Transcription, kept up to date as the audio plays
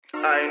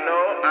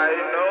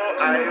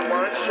I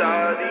want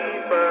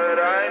shawty, but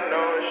I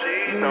know she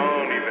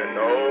don't even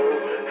know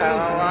how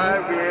I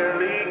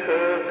really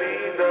could be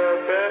the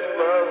best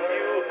love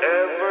you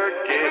ever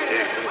get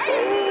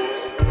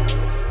exposed.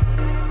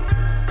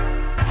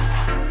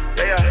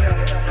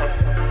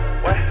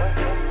 What?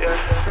 Yeah.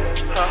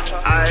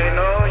 I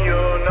know you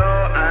know,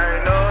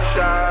 I know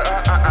shawty,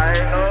 I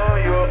know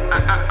you, I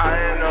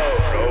know,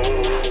 no.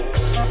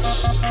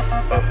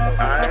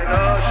 I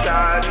know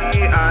shawty,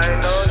 I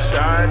know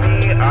shawty,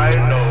 I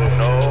know,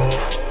 no.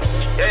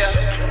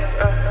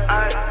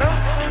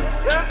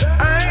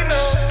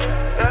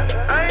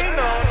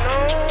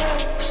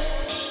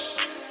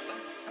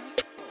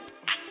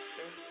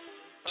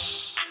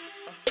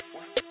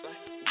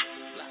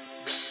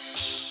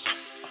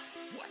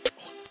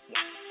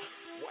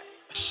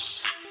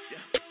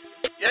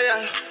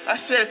 Yeah, I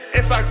said,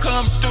 if I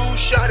come through,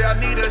 shawty, I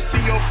need to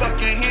see your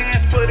fucking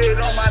hands. Put it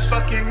on my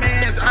fucking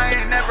mans. I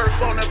ain't never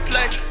gonna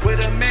play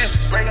with a man.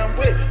 Spray him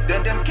with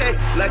them K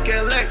like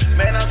LA.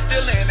 Man, I'm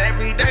stealing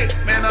every day.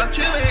 Man, I'm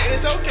chilling,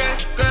 it's okay.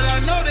 Girl, I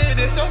know that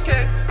it's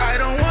okay. I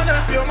don't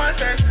wanna feel my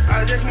face.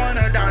 I just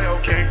wanna die,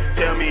 okay?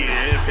 Tell me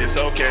if it's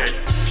okay.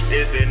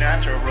 Is it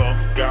natural?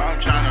 Girl, I'm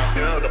tryna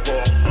feel the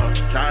ball.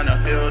 Tryna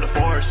feel the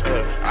force.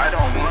 I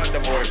don't want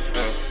divorce.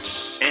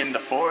 In the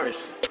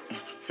forest.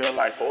 Feel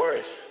like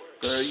forest.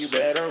 Girl, you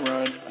better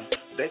run.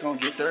 They gon'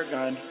 get their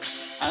gun.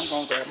 I'm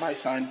gon' grab my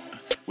son.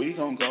 We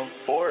gon' go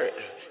for it.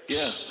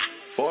 Yeah,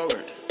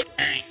 forward.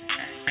 I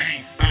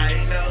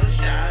know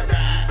shot.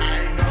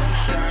 I know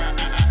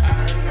shot.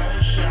 I know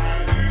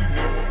shot. You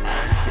know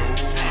I go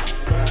sleep,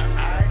 but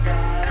I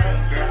gotta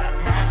grab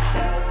my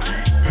phone.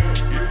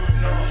 You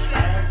know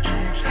I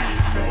keep sleep.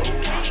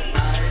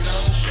 I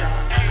know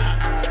shot.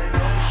 I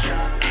know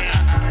shot.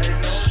 I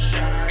know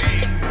shot.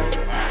 You know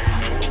I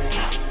know.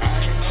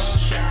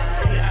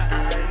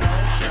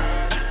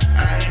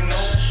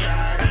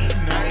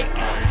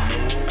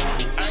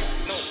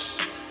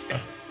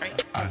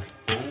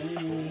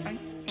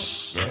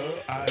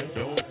 I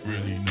don't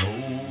really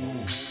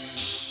know.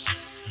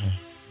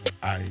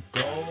 I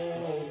go.